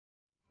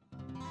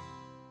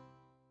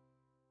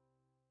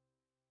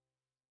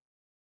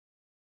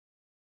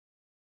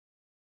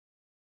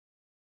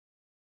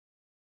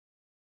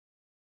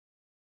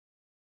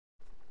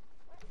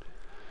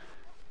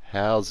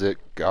How's it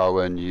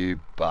going, you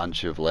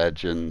bunch of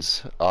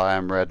legends? I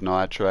am Red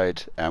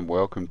Nitrate, and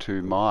welcome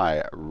to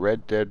my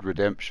Red Dead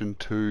Redemption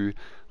 2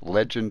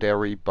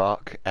 Legendary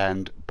Buck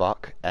and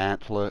Buck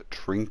Antler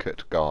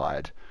Trinket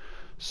Guide.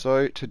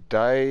 So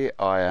today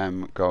I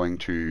am going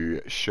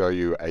to show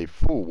you a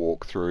full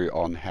walkthrough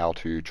on how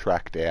to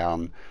track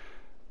down,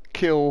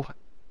 kill,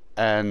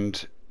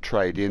 and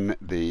trade in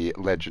the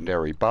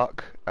legendary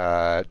buck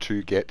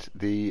to get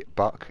the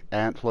Buck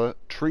Antler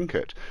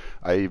Trinket,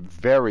 a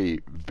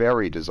very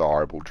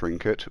desirable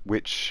trinket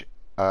which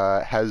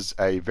has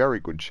a very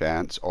good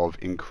chance of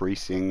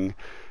increasing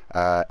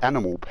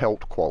animal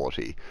pelt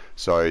quality.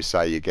 So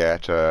say you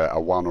get a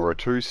 1 or a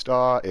 2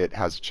 star, it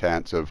has a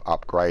chance of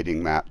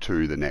upgrading that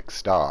to the next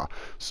star.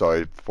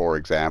 So for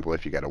example,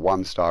 if you get a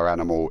 1 star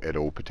animal,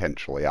 it'll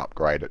potentially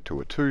upgrade it to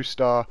a 2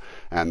 star,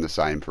 and the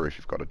same for if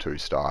you've got a 2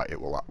 star,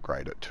 it will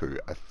upgrade it to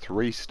a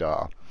 3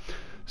 star.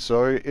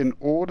 So in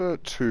order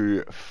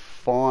to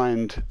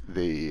find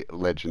the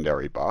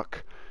legendary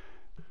buck,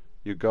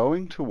 you're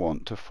going to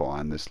want to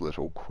find this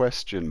little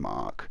question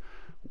mark,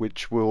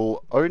 which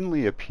will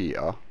only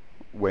appear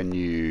when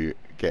you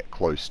get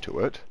close to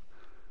it,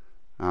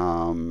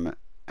 and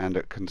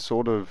it can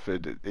sort of,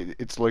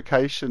 its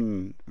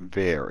location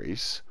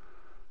varies,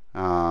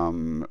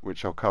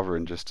 which I'll cover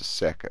in just a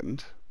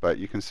second, but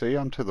you can see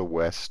I'm to the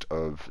west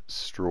of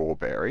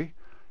Strawberry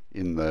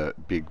in the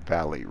Big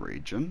Valley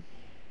region.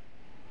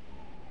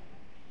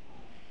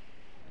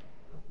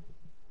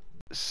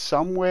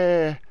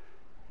 Somewhere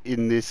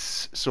in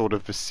this sort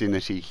of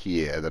vicinity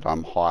here that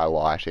I'm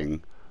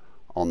highlighting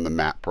on the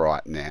map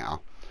right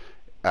now.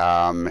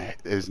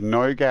 There's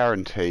no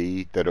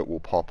guarantee that it will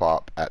pop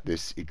up at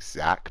this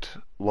exact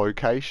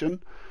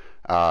location,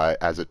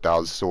 as it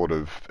does sort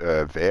of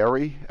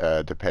vary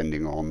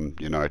depending on,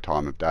 you know,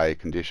 time of day,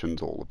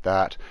 conditions, all of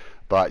that.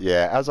 But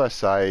yeah, as I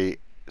say,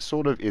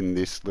 sort of in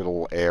this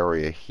little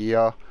area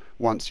here,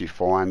 once you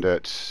find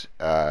it,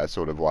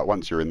 sort of like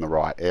once you're in the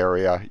right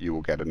area, you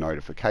will get a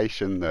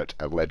notification that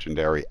a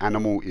legendary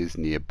animal is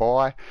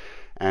nearby,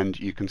 and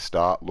you can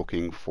start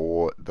looking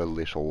for the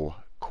little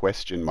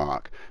question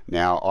mark.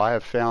 Now, I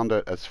have found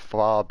it as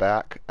far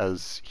back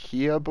as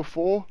here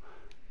before,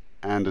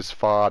 and as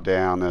far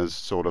down as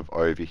sort of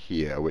over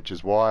here, which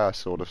is why I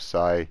sort of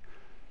say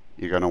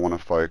you're going to want to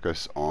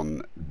focus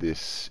on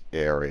this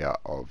area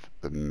of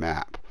the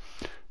map.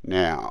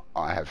 Now,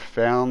 I have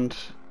found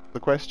the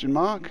question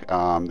mark.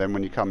 Then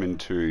when you come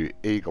into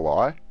Eagle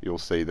Eye, you'll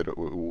see that it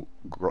will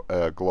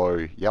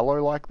glow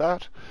yellow like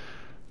that,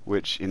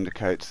 which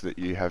indicates that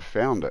you have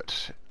found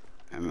it,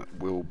 and it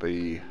will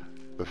be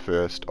the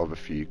first of a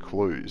few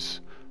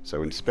clues.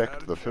 So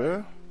inspect the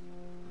fur.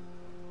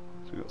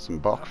 So we've got some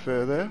buck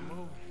fur there.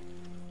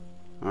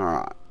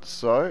 Alright,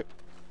 so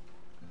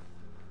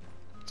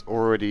it's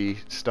already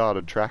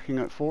started tracking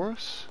it for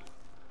us.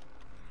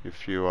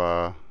 If you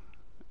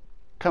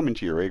come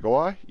into your Eagle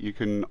Eye, you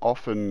can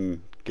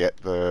often get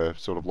the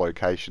sort of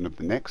location of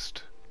the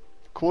next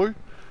clue,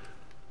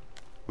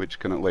 which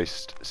can at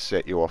least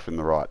set you off in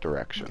the right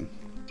direction.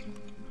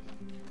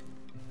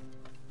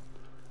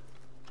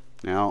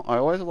 Now, I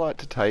always like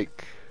to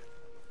take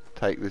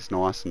this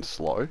nice and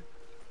slow,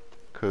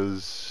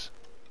 because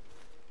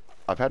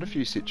I've had a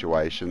few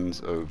situations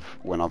of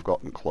when I've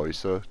gotten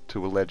closer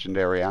to a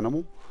legendary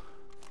animal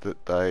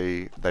that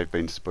they've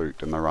been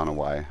spooked and they run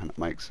away, and it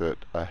makes it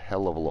a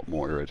hell of a lot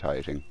more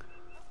irritating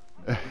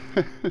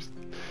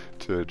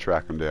to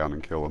track them down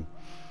and kill them.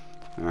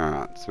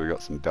 Alright, so we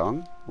got some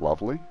dung,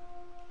 lovely.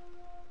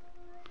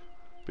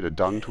 Bit of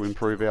dung to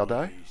improve our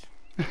day.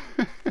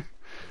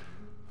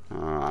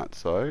 Alright,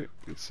 so you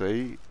can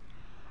see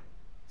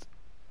it's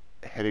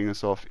heading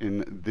us off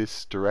in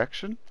this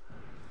direction.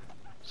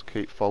 Just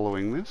keep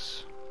following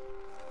this.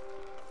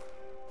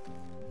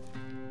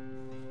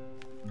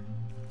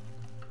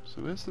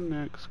 So where's the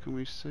next? Can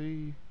we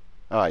see?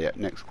 Ah, yeah,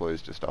 next clue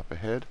is just up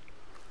ahead.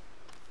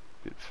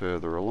 A bit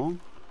further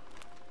along.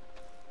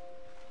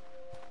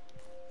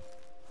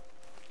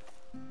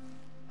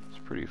 It's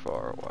pretty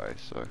far away,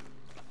 so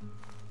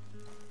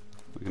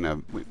we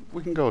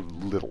can go a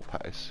little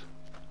pace.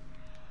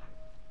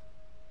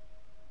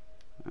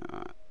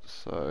 Alright,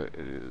 so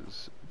it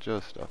is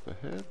just up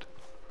ahead.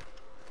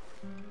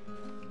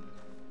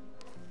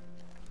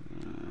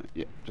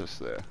 Yeah, just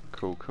there.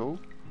 Cool.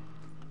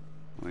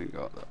 We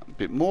got a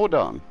bit more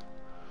done.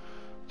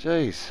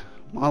 Jeez,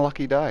 my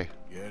lucky day.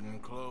 Getting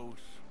close.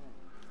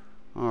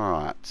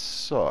 Alright,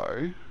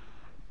 so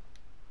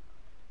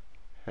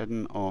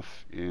heading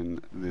off in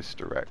this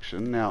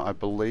direction. Now, I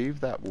believe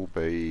that will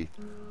be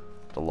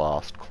the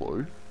last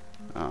clue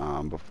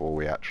before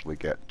we actually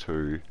get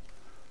to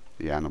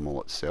the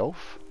animal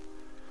itself.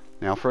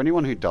 Now, for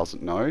anyone who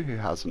doesn't know, who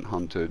hasn't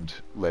hunted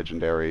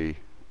legendary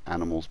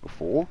animals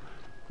before,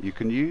 you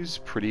can use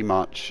pretty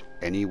much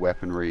any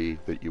weaponry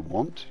that you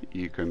want.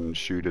 You can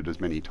shoot it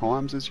as many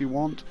times as you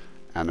want,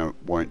 and it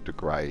won't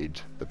degrade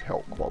the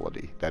pelt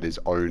quality. That is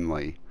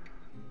only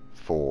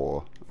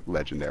for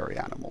legendary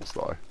animals,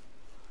 though.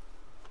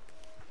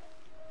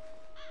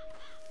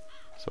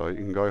 So you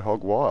can go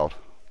hog wild.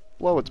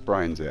 blow its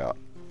brains out.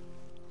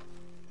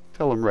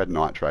 Tell them red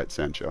nitrate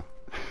sent you.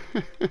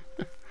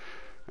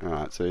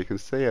 Alright, so you can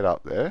see it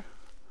up there,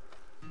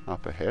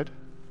 up ahead.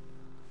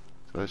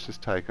 So let's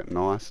just take it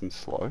nice and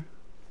slow.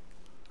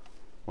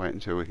 Wait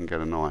until we can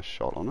get a nice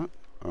shot on it.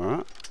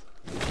 Alright.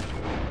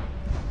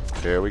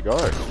 There we go.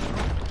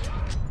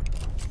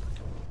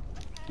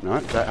 No,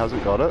 that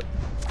hasn't got it.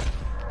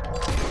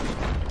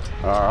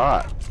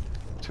 Alright.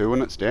 2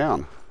 and it's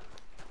down.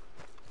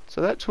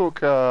 So that took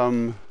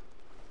 2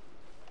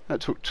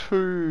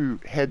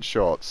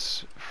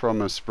 headshots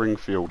from a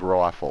Springfield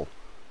rifle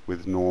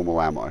with normal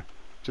ammo,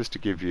 just to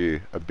give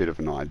you a bit of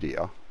an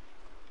idea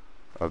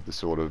of the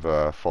sort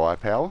of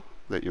firepower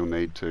that you'll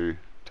need to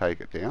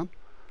take it down.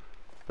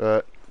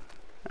 But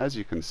as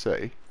you can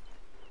see,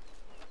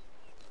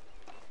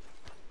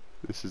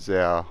 this is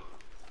our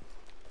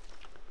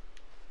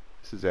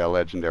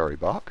legendary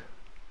buck.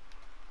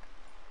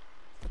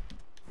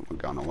 Put my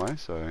gun away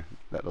so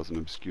that doesn't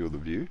obscure the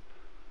view.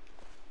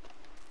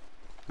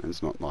 And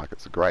it's not like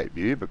it's a great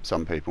view, but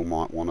some people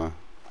might want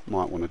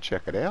to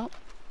check it out.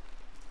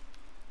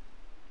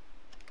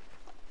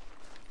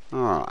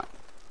 Alright,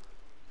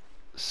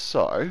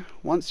 so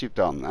once you've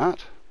done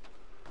that,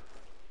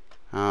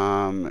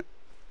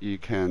 you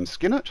can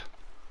skin it,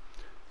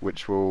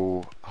 which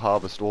will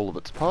harvest all of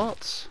its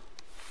parts.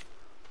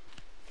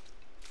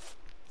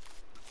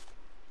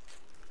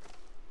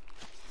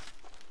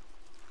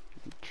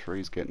 The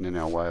tree's getting in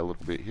our way a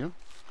little bit here.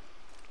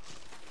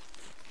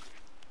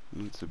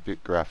 It's a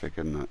bit graphic,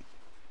 isn't it?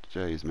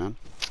 Jeez, man.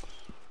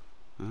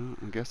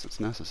 I guess it's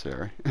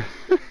necessary.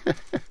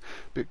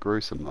 Bit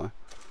gruesome though.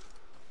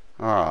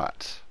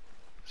 Alright,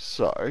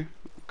 so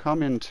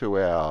come into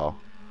our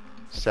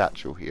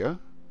satchel here.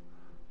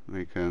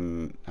 We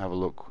can have a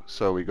look.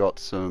 So we got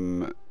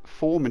some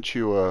 4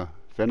 mature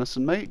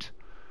venison meat,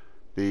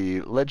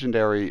 the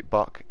Legendary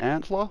Buck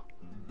Antler,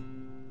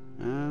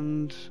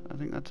 and I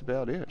think that's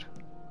about it.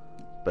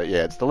 But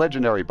yeah, it's the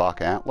Legendary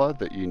Buck Antler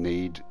that you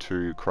need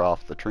to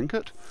craft the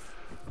trinket.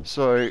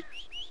 So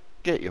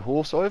get your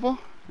horse over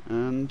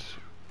and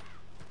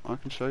I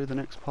can show you the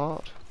next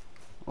part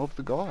of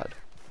the guide.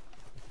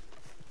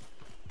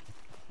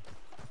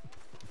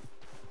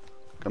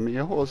 Come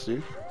here,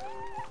 horsey.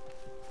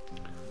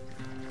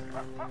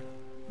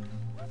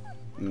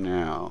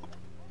 Now,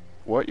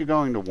 what you're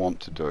going to want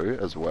to do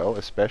as well,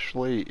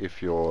 especially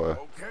if you're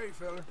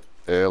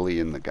early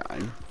in the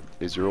game,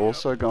 is you're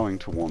also going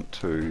to want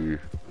to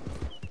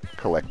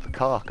collect the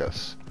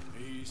carcass.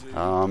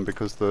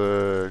 Because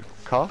the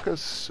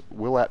carcass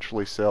will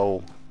actually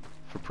sell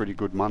for pretty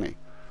good money.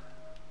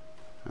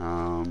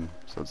 So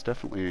it's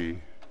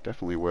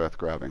definitely worth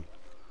grabbing.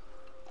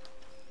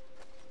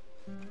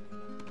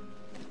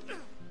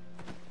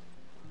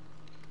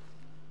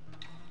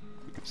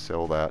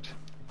 Sell that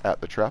at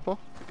the trapper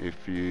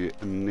if you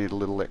need a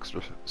little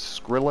extra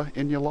skrilla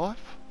in your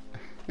life.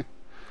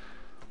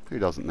 Who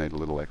doesn't need a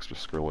little extra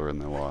skrilla in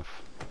their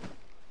life?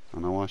 I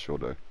know I sure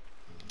do.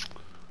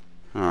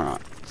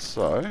 Alright,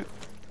 so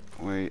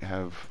we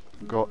have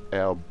got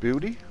our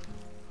booty.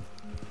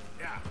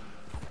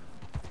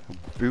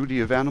 A booty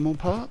of animal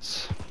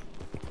parts.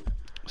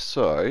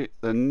 So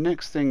the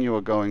next thing you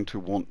are going to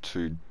want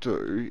to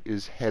do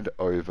is head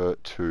over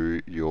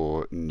to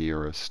your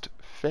nearest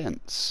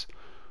fence.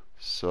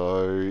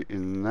 So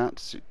in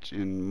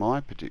my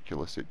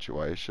particular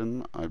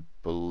situation, I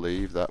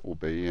believe that will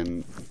be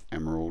in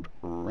Emerald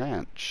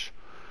Ranch.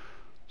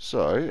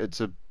 So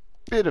it's a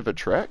bit of a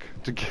trek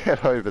to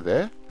get over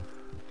there,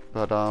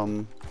 but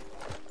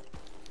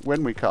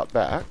when we cut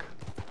back,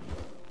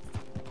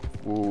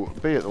 we'll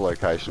be at the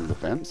location of the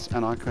fence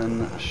and I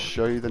can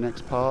show you the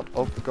next part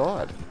of the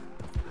guide.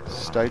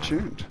 Stay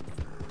tuned.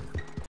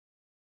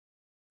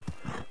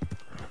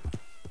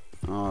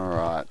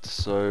 Alright,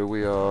 so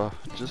we are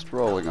just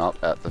rolling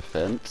up at the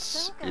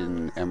fence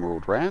in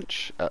Emerald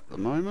Ranch at the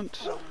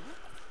moment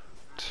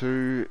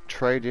to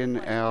trade in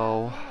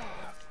our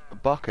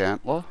Buck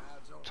Antler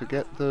to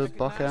get the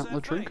Buck Antler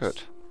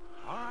Trinket.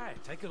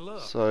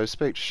 So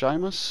speak to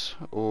Seamus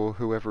or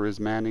whoever is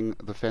manning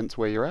the fence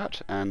where you're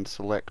at and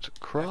select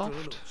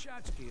craft.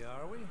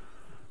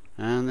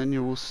 And then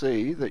you will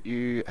see that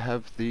you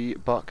have the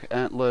Buck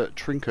Antler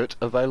Trinket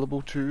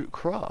available to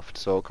craft.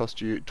 So it'll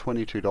cost you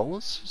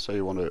 $22, so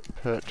you want to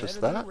purchase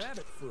that.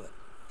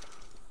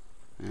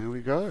 There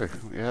we go.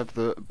 We have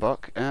the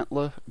Buck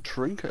Antler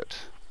Trinket.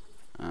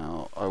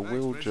 Now, I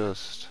will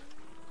just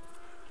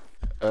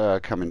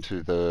come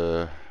into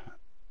the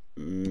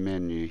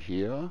menu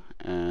here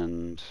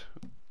and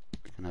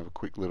we can have a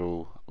quick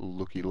little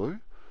looky-loo.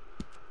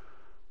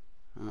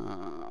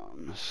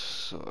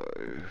 So,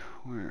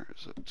 where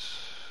is it?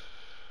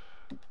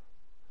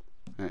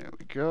 There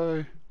we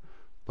go.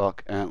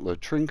 Buck Antler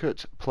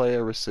Trinket.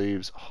 Player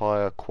receives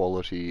higher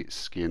quality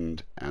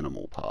skinned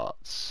animal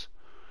parts.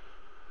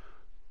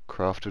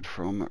 Crafted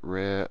from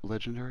rare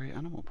legendary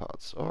animal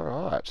parts.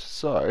 Alright,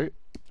 so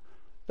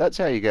that's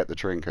how you get the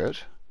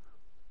trinket.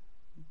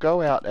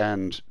 go out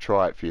and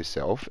try it for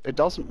yourself. It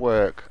doesn't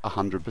work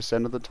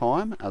 100% of the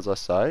time, as I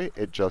say.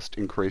 It just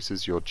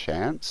increases your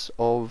chance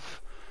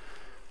of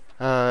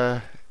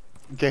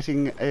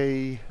getting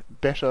a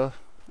better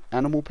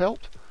animal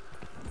pelt.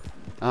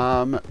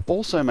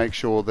 Also make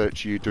sure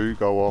that you do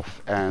go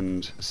off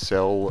and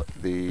sell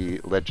the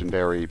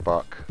Legendary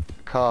Buck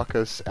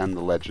carcass and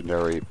the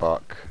Legendary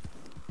Buck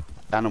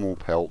animal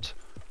pelt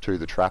to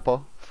the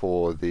trapper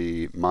for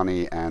the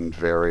money and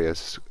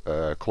various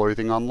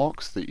clothing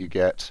unlocks that you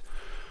get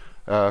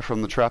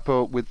from the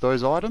trapper with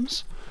those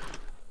items.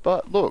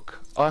 But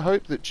look, I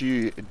hope that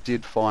you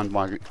did find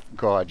my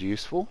guide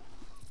useful.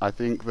 I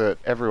think that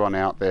everyone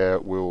out there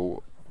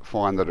will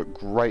find that it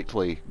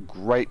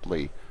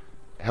greatly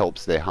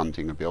helps their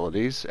hunting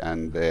abilities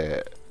and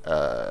their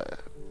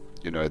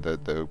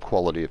the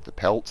quality of the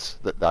pelts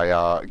that they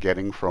are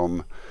getting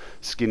from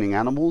skinning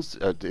animals.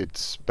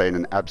 It's been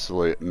an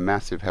absolute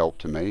massive help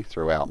to me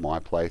throughout my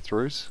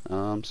playthroughs.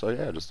 So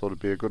yeah, I just thought it'd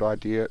be a good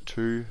idea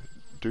to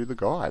do the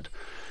guide.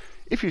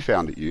 If you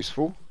found it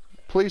useful,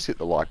 please hit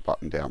the like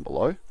button down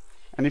below.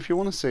 And if you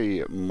want to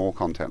see more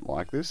content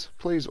like this,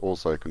 please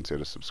also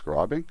consider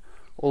subscribing.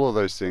 All of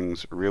those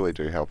things really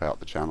do help out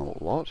the channel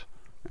a lot.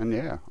 And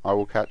yeah, I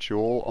will catch you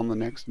all on the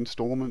next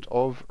installment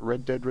of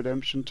Red Dead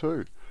Redemption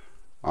 2.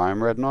 I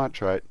am Red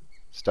Nitrate.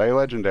 Stay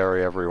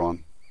legendary,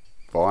 everyone.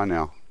 Bye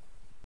now.